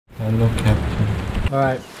Hello, Captain.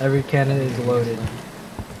 Alright, every cannon is loaded.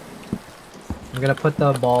 I'm gonna put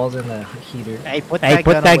the balls in the heater. Hey, put that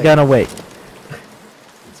gun away.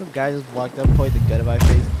 Some guy just walked up, pointed the gun at my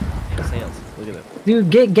face. Sales. Look at him. Dude,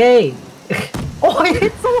 get gay! Oh, I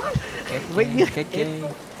hit someone! Get gay.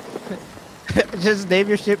 Just name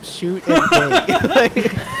your ship Shoot and Gay.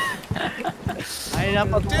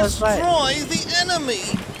 Destroy the enemy!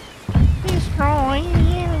 Destroy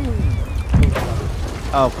you!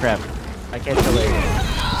 Oh crap. I can't tell you.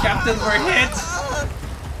 Captain, we're hit!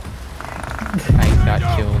 I got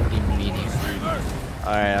killed immediately.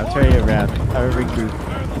 Alright, I'm turning around. I'll regroup.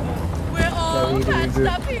 We're all patched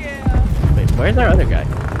up here. Wait, where's our other guy?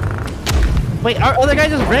 Wait, our other guy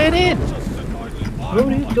just ran in!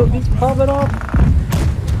 Don't just pop it off!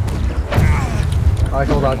 Alright,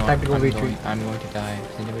 hold on. Tactical retreat. I'm going to die.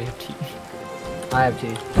 Does anybody have tea? I have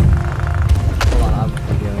tea. Hold on, I'm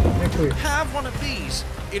going. Have one of these.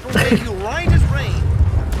 It'll make you right as rain.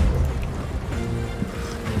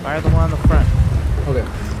 Fire the one on the front. Okay.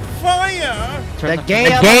 Fire! The gay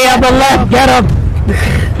on the left, get him!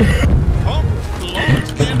 Pump, launch,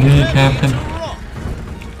 Good, Captain.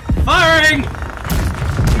 Firing!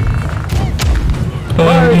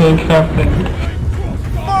 Good, Captain.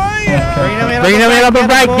 Fire! Bring him in on the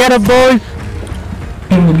right, get him, boys!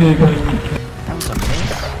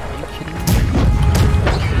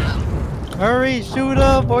 Hurry, shoot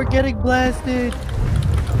up, we're getting blasted!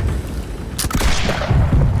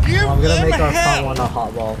 I'm gonna make our front one a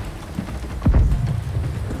hot wall.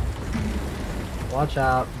 Watch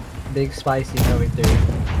out. Big spicy coming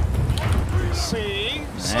through. See?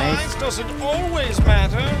 Size doesn't always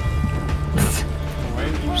matter.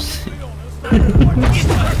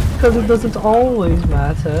 Because it doesn't always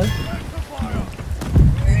matter.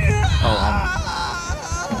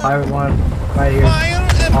 Oh, Pirate one, right here. Fire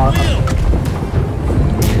at will.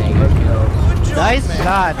 Nice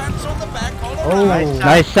shot! Oh,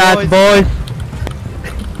 nice shots, boys!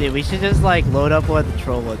 Dude, we should just like load up one of the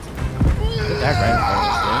troll ones.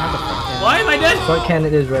 Why am I dead? short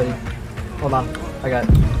cannon is ready. Hold on, I got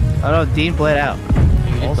it. Oh no, Dean bled out.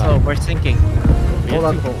 Also, we're sinking. Hold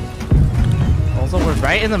on. Also, we're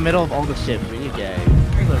right in the middle of all the ships. We need to get out.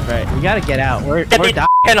 Right, we gotta get out. We're dying.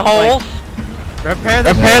 holes! Repair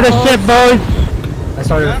the ship, boys! I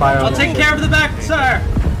started a fire. I'll take care of the back, sir!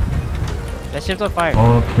 That ship's on fire.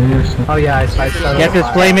 Oh yeah, I started. Get this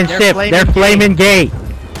flaming ship. They're flaming gay.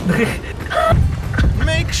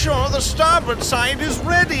 Make sure the starboard side is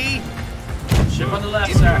ready. Ship on the left,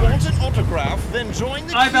 If you sir. want an autograph, then join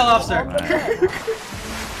the Aye, Bell Officer.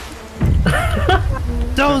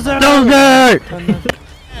 Dozzer!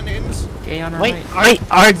 cannons. Gay on our Wait, right.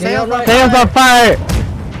 our sails on fire!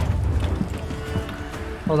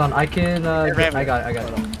 Hold on, I can. I got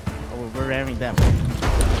it. Oh, we're ramming them.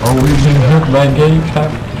 Oh, we've been hit by gay,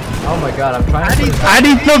 Captain. Oh my god, I'm trying to. I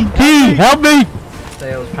need some tea! Help me!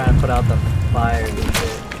 I was trying to put out the fire.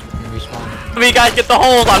 You guys get the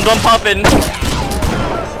holes, I'm done pumping.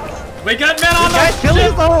 We got men on the Guys, kill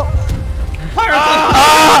us all!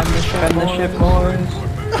 Defend the ship, boys.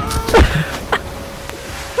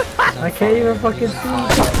 I can't even fucking see.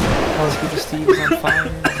 Oh, Steve's on fire.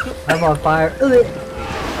 I'm on fire. Our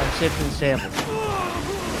ship's in shambles.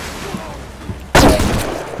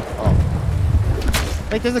 Oh.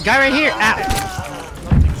 Wait, there's a guy right here! Ah.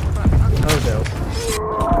 Oh no.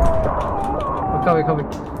 I'm coming.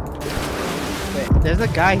 Wait, there's a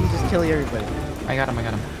guy, he's just killing everybody. I got him.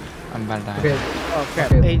 I'm about to die. Okay. Oh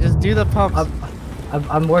crap. Okay. Hey, just do the pumps.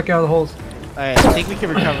 I'm working on the holes. Alright, I think we can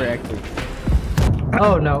recover actually.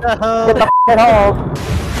 Oh no. Oh.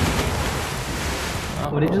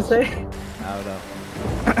 What did you say? I don't know.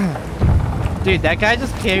 Dude, that guy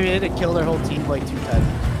just came in and killed our whole team like 2 times.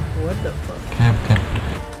 What the fuck? Captain.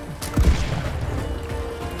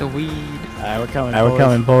 The weed. Alright, we're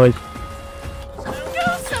coming, boys. Go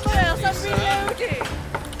somewhere else, I'm reloading.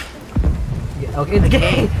 Yeah, okay, the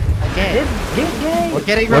game. Again. Get gay.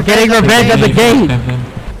 We're getting revenge on the game.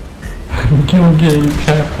 Kill gay,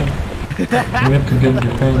 Captain. We have to get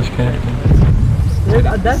revenge, Captain.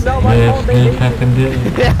 That's not my Yes, fault. gay Captain did.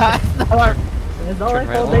 Yeah, that's not our... It's not my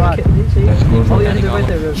fault. Let's go. Oh, yeah, he's right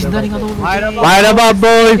there. He's nutting all over. Light him Light up,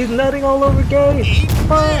 boys. He's nutting all over gay. Eat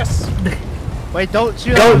this. Wait, don't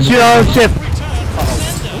shoot our ship. Return.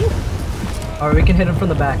 Alright, we can hit him from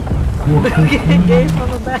the back. We can hit gay from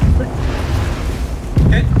the back.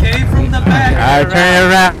 Hit gay from the back. Alright, turn it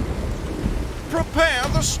around. Prepare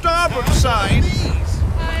the starboard side.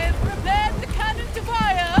 I have prepared the cannon to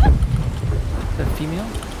fire. The female?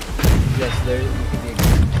 Yes, there you can be a gay.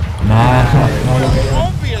 Nah.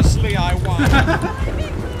 Obviously I won.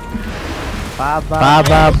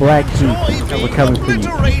 Bye-bye, Black Sheep. Enjoy We're coming for you.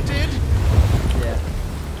 obliterated. Yeah.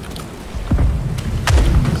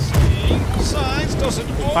 Seeing size doesn't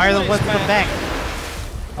Fire the always ones from the matter.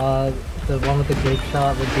 back. The one with the grape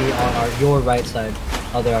shot would be on your right side.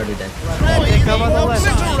 Oh, they're already dead. They come on the left.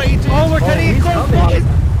 Obliterated. Oh, we're cutting it he's close, coming. boys!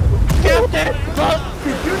 Captain!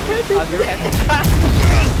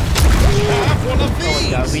 Have one of Oh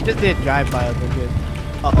my god, these. we just did drive-by of the good.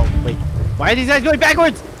 Uh-oh, wait. Why are these guys going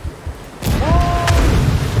backwards?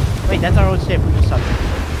 Wait, that's our own ship. We just sucked.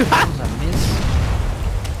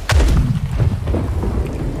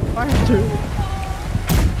 Fire two.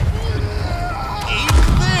 Eat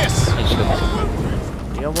this.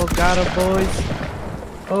 We almost got him, boys.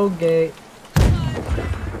 Okay.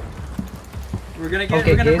 We're gonna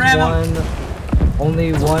Okay, Gabe's ram him. one.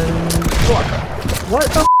 Only one. What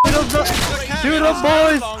the Shoot 'em,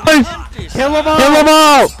 boys! Empty. Kill them all! Kill them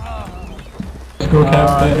all! Let's go,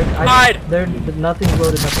 Captain. Hide. They're nothing's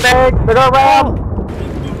loaded. Nothing. They're going around.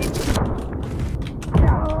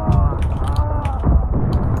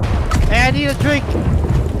 Hey, I need a drink!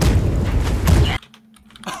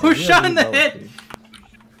 Who shot in the head?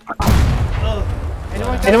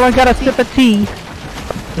 Anyone got a sip of tea?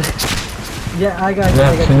 Yeah, I got. Yeah,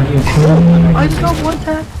 I got same you. here. I just got one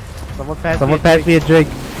tap. Someone pass me a drink.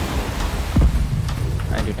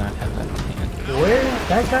 I do not have that in hand. Where?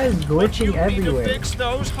 That guy's You glitching need to everywhere. fix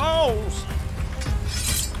those holes.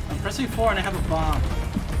 I'm pressing 4 and I have a bomb.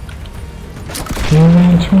 Kill me,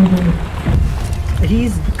 intruder.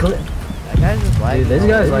 He's That guy's just lagging. dude. This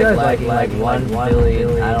guy's like 1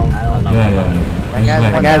 billion. I don't know. Yeah,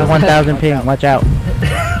 yeah. That guy's 1,000 ping. Watch out.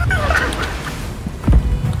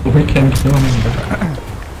 We can kill him.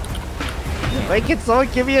 Wait, can someone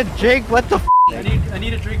give me a drink? What the f? I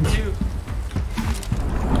need a drink too.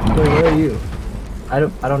 Wait, where are you? I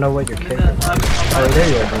don't know what you're I'm in kicking. the, Oh, there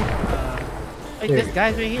you are. Dude. Wait, this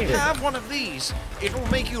guy's right here. Have one of these. It'll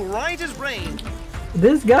make you right as rain.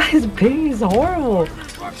 This guy's ping is horrible.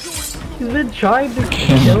 He's been trying to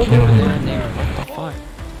Can't kill kill him. him. What the fuck?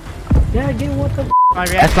 Yeah, get what the.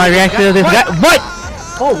 That's my reaction to this guy. What?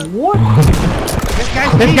 Oh, what?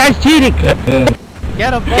 This guy's cheating. Yeah,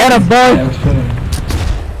 Get him, Get him, yeah, I'm feeling.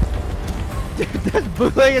 This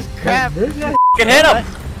bootleg is crap. This guy Can hit him.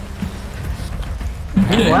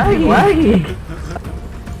 laggy.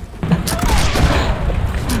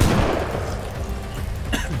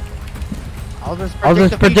 I'll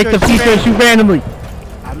just predict the future and shoot randomly.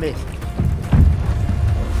 I missed.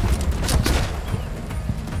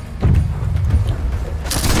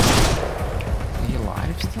 Is he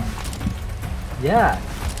alive still? Yeah.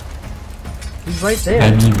 He's right I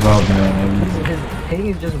there. give up, man. His ping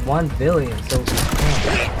is just 1 billion, so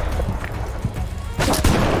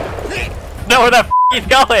No, where the f he's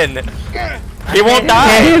going? He won't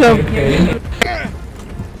die. Hit him. Okay.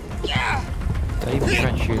 Don't even try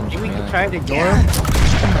and shoot him. We can try to ignore him.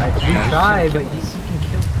 we try, but you can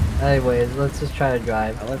kill. Anyways, let's just try to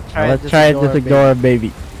drive. Let's try and just ignore him,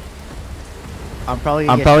 baby. I'm probably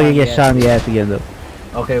gonna get shot in the ass again, though.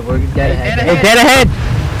 Okay, we're dead ahead. Hey, dead ahead!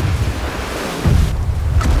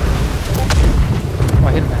 Oh,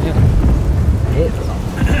 I hit him. I hit him. Hit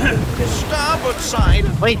something. Starboard side.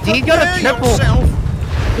 Wait, did he go to Prepare triple? yourself.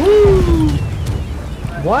 Woo!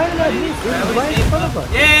 Why did I miss? It was right in front of us.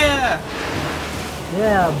 Yeah!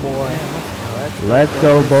 Yeah, boy. Let's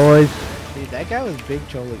go, boys. Dude, that guy was big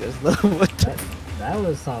trolling us, though. What the? That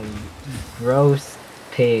was some gross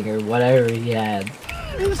pig or whatever he had.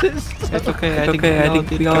 It's okay. I think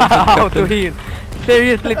we all how to heal.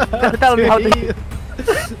 Seriously, tell me how to heal.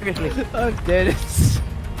 Seriously. I'm dead.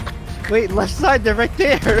 Wait, left side, they're right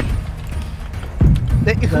there.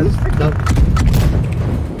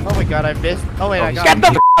 Oh my god, I missed. Oh wait, I got Get the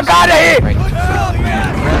f out of here!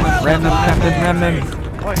 Random captain, random.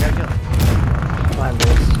 Oh, I gotta go. Fine,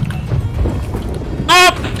 boys.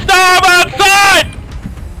 Up! Starboard side!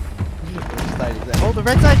 Which side is that? Oh, the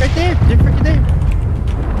red side right there. They're freaking there.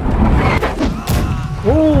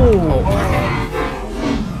 Ooh!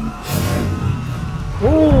 Ooh!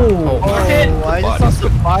 Oh, I just saw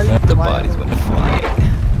some bodies. The bodies went flying.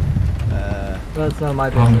 That's not my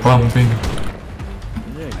I'm business. bumping.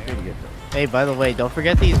 Hey, by the way, don't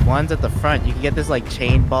forget these ones at the front. You can get this like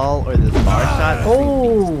chain ball or this bar shot.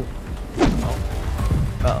 Oh!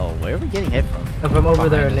 Uh-oh, where are we getting hit from? From over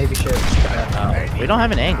there, Navy ship. We don't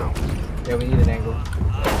have an angle. Yeah, we need an angle.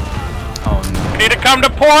 Oh no. Need to come to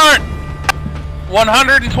port!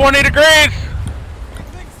 120 degrees!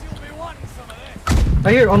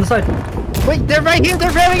 Right here, on the side. Wait, they're right here.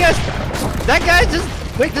 They're ramming us. That guy just...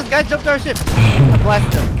 Wait, this guy jumped our ship. I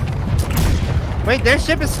blasted him. Wait, their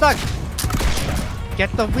ship is stuck.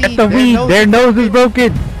 Get the weed. Get the weed. Their nose is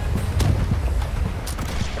broken.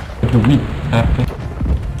 The weed happen.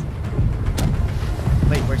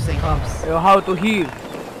 Wait, we're saying pumps. Yo, how to heal?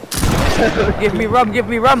 Give me rum. Give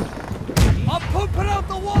me rum. I'm pumping out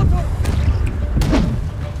the water.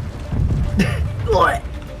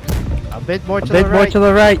 A bit more to A bit the more right. to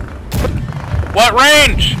the right. What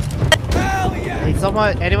range? Hell yeah.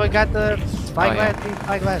 Hey, anyone got the spyglass?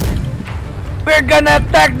 Spyglass. We're gonna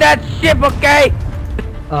attack that ship, okay?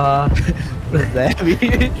 What does that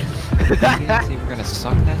mean? We're gonna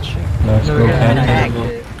suck that shit. Let's No, go we're gonna camping.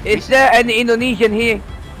 hack it. Is there any Indonesian here?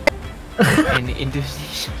 In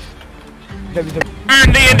Indonesia. Burn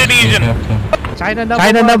the Indonesian. Captain. China number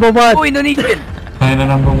China one. number one. Oh, Indonesian. China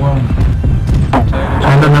number 1.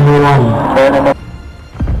 China number 1.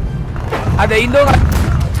 Ada Indo nggak?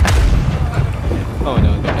 Oh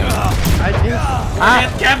no. I do. Ah.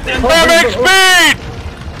 Captain! Limit speed!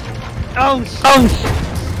 Oh,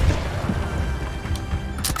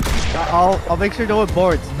 Oh. I'll make sure no one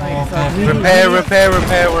boards. Nice. Repair,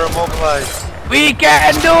 we're immobilized. We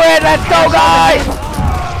can do it. Let's go, guys.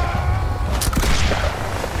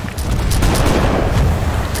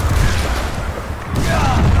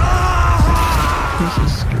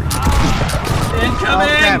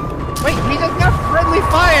 Incoming! Wait, we just got friendly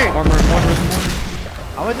fire! Armor.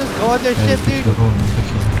 I would just go on their ship, dude.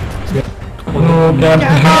 Oh,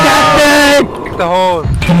 Captain. Captain! Pick the hose.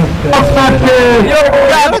 Captain! Your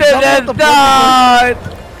captain has died!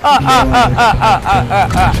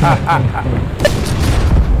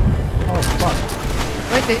 Oh, fuck.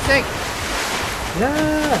 Wait, they sink!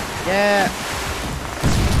 Yeah. Yeah!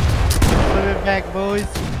 Put it back, boys.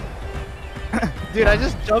 Dude, I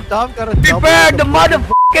just jumped off, got a double. Prepare the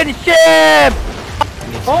motherfucking ship!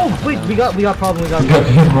 Oh wait, we got problem. We got You got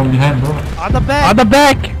hit from behind, bro. On the back! On the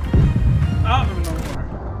back! Oh, no.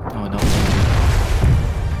 Oh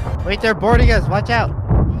no. Wait, they're boarding us, watch out!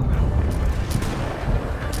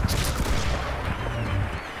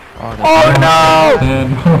 Oh no!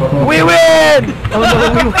 And We win! Oh no,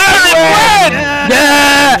 we win!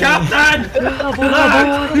 Yeah! Captain!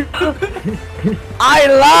 I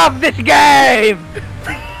love this game!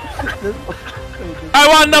 I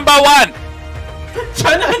want number 1.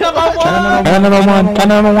 China number one! China number 1.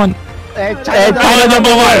 China number 1. Hey, I want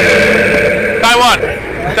number 1. Taiwan.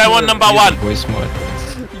 Taiwan number 1. Voice mod.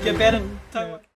 You get better in Taiwan.